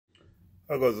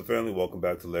How goes the family? Welcome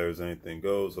back to Larry's Anything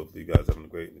Goes. Hopefully you guys having a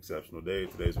great and exceptional day.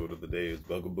 Today's word of the day is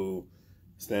Bugaboo.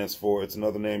 Stands for, it's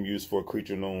another name used for a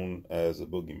creature known as a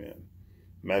boogeyman.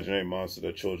 Imaginary monster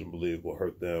that children believe will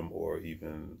hurt them or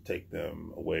even take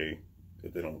them away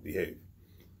if they don't behave.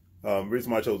 The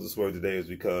reason why I chose this word today is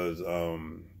because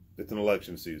it's an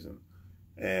election season.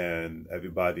 And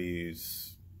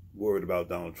everybody's worried about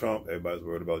Donald Trump. Everybody's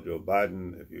worried about Joe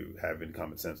Biden. If you have any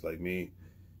common sense like me,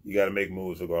 you got to make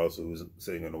moves regardless of who's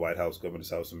sitting in the White House,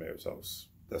 governor's house, or mayor's house.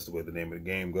 That's the way the name of the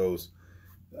game goes.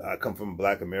 I come from a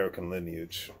Black American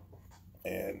lineage,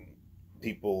 and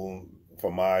people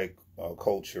from my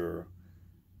culture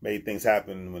made things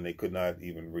happen when they could not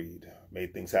even read,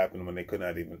 made things happen when they could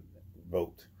not even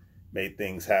vote, made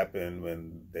things happen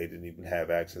when they didn't even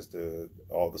have access to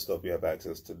all the stuff we have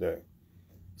access to today.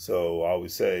 So I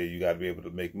always say you got to be able to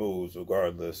make moves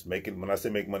regardless. When I say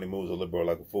make money moves, a liberal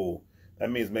like a fool, that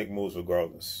means make moves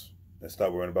regardless. And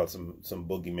stop worrying about some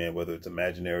boogeyman, whether it's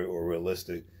imaginary or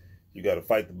realistic. You got to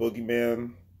fight the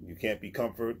boogeyman. You can't be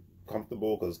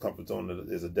comfortable because comfort zone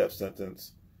is a death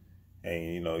sentence.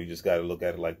 And, you just got to look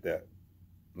at it like that.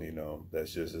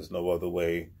 There's no other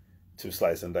way to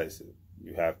slice and dice it.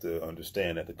 You have to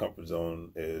understand that the comfort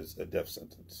zone is a death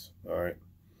sentence. All right?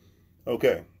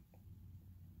 Okay.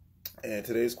 And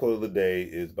today's quote of the day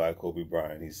is by Kobe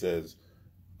Bryant. He says,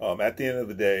 at the end of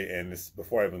the day, and this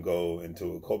before I even go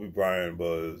into it, Kobe Bryant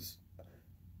was,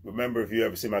 remember, if you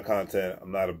ever see my content,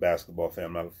 I'm not a basketball fan,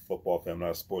 I'm not a football fan, I'm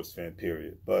not a sports fan,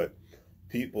 period. But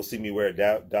people see me wear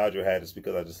a Dodger hat, it's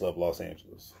because I just love Los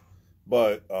Angeles.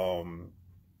 But I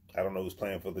don't know who's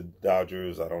playing for the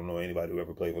Dodgers. I don't know anybody who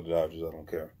ever played for the Dodgers. I don't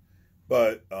care.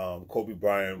 But Kobe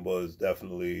Bryant was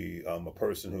definitely a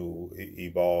person who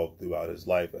evolved throughout his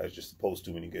life as you're supposed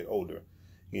to when you get older.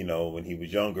 When he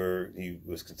was younger, he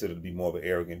was considered to be more of an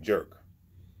arrogant jerk,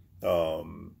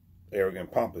 arrogant,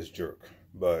 pompous jerk.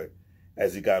 But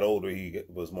as he got older, he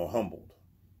was more humbled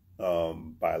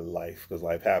by life, because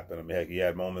life happened. I mean, heck, he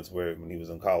had moments where when he was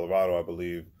in Colorado, I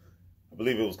believe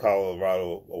it was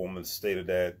Colorado, a woman stated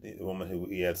that, the woman who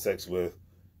he had sex with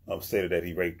stated that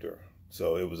he raped her.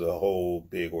 So it was a whole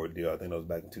big ordeal. I think that was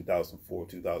back in 2004,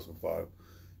 2005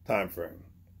 time frame.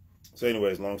 So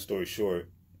anyways, long story short,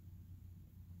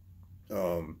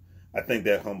 I think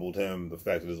that humbled him. The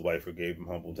fact that his wife forgave him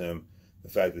humbled him. The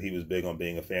fact that he was big on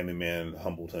being a family man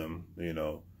humbled him,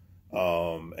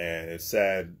 And it's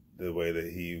sad the way that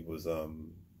he was,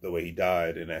 the way he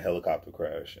died in that helicopter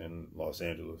crash in Los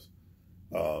Angeles.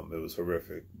 It was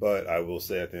horrific. But I will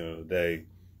say at the end of the day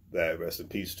that rest in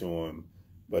peace to him.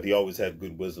 But he always had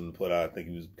good wisdom to put out. I think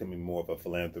he was becoming more of a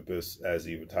philanthropist as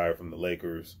he retired from the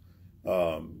Lakers.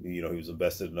 He was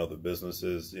invested in other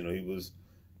businesses.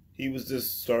 He was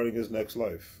just starting his next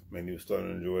life. I mean, he was starting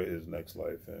to enjoy his next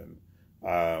life. And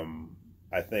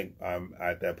I think I'm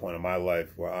at that point in my life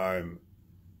where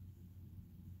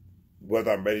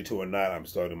whether I'm ready to or not, I'm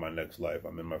starting my next life.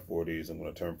 I'm in my 40s. I'm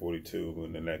going to turn 42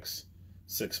 in the next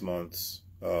 6 months.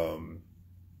 And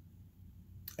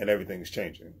everything's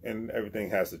changing. And everything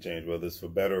has to change, whether it's for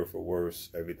better or for worse.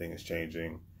 Everything is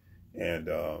changing. And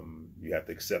you have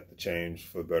to accept the change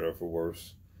for better or for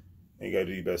worse. And you got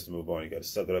to do your best to move on. You got to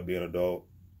suck it up, be an adult,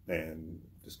 and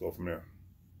just go from there,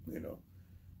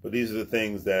 But these are the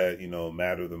things that,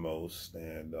 matter the most.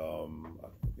 And, I'll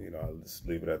just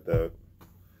leave it at that.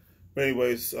 But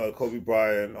anyways, Kobe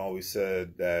Bryant always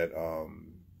said that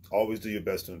always do your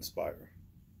best to inspire.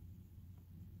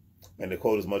 And the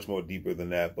quote is much more deeper than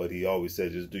that, but he always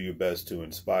said just do your best to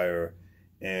inspire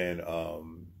and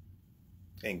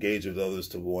engage with others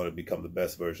to want to become the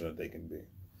best version that they can be.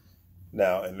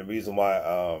 Now, and the reason why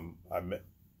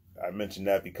I mentioned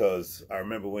that because I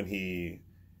remember when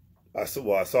I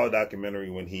saw a documentary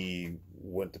when he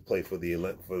went to play for the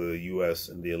U.S.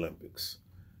 in the Olympics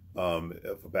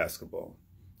for basketball,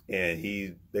 and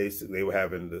they were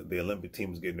having the Olympic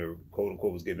team was getting their quote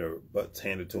unquote was getting their butts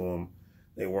handed to them.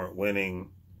 They weren't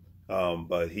winning,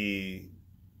 but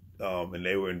and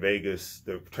they were in Vegas.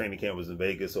 Their training camp was in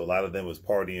Vegas, so a lot of them was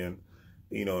partying,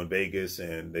 in Vegas,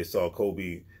 and they saw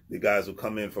Kobe. The guys would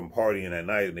come in from partying at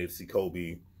night, and they'd see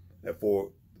Kobe at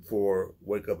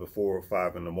wake up at 4 or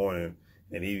 5 in the morning,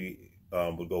 and he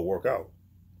would go work out.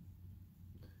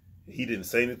 He didn't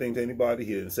say anything to anybody.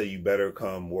 He didn't say, "You better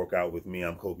come work out with me.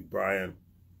 I'm Kobe Bryant."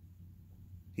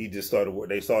 He just started.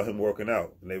 They saw him working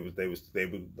out, and they would.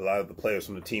 A lot of the players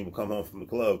from the team would come home from the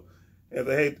club, and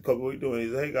say, "Hey, Kobe, what you doing?" He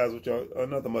said, "Hey guys, what y'all?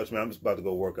 Nothing much, man. I'm just about to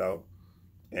go work out."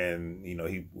 And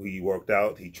he worked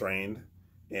out, he trained,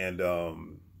 and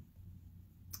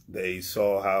they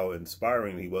saw how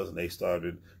inspiring he was, and they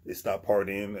stopped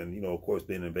partying, and of course,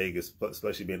 being in Vegas,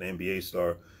 especially being an NBA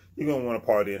star, you're gonna want to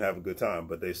party and have a good time.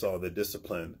 But they saw the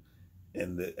discipline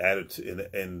and the attitude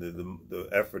and the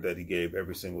effort that he gave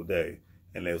every single day,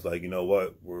 and they was like, you know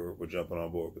what, we're jumping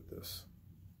on board with this.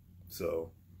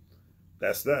 So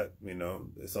that's that. You know,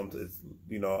 it's something. It's,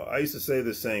 you know, I used to say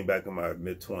this saying back in my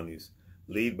mid-20s: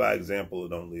 lead by example or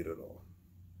don't lead at all.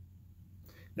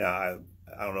 Now I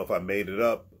don't know if I made it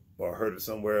up or heard it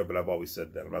somewhere, but I've always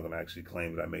said that. I'm not going to actually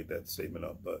claim that I made that statement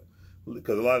up, but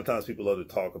because a lot of times people love to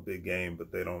talk a big game,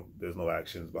 but they don't. There's no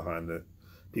actions behind it.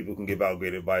 People can give out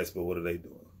great advice, but what are they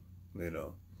doing? You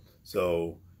know.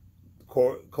 So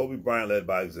Kobe Bryant led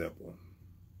by example.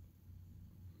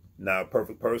 Not a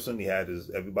perfect person. He had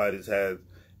his. Everybody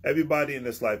in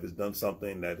this life has done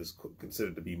something that is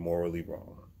considered to be morally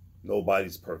wrong.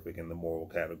 Nobody's perfect in the moral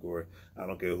category. I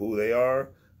don't care who they are.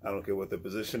 I don't care what their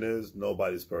position is.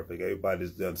 Nobody's perfect.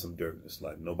 Everybody's done some dirt in this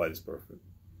life. Nobody's perfect.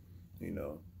 You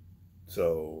know.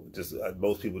 So just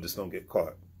most people just don't get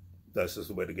caught. That's just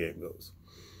the way the game goes.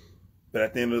 But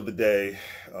at the end of the day,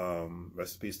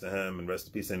 rest in peace to him, and rest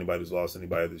in peace to anybody who's lost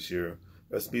anybody this year.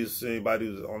 Rest in peace to anybody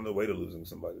who's on their way to losing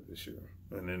somebody this year,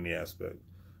 in any aspect.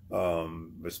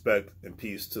 Respect and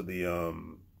peace to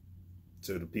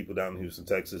the people down in Houston,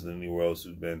 Texas, and anywhere else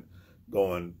who's been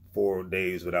going 4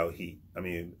 days without heat. I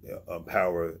mean,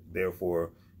 power.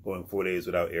 Therefore, going 4 days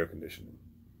without air conditioning.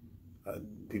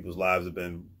 People's lives have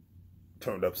been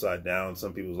turned upside down.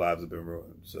 Some people's lives have been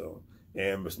ruined. So,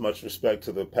 and much respect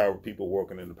to the power people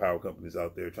working in the power companies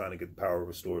out there trying to get the power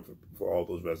restored for all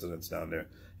those residents down there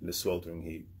in the sweltering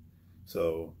heat.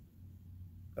 So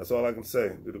that's all I can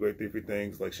say. Do the great 3 free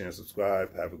things. Like, share, and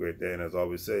subscribe. Have a great day. And as I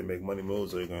always say, make money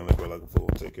moves or you're going to look like a fool.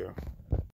 Take care.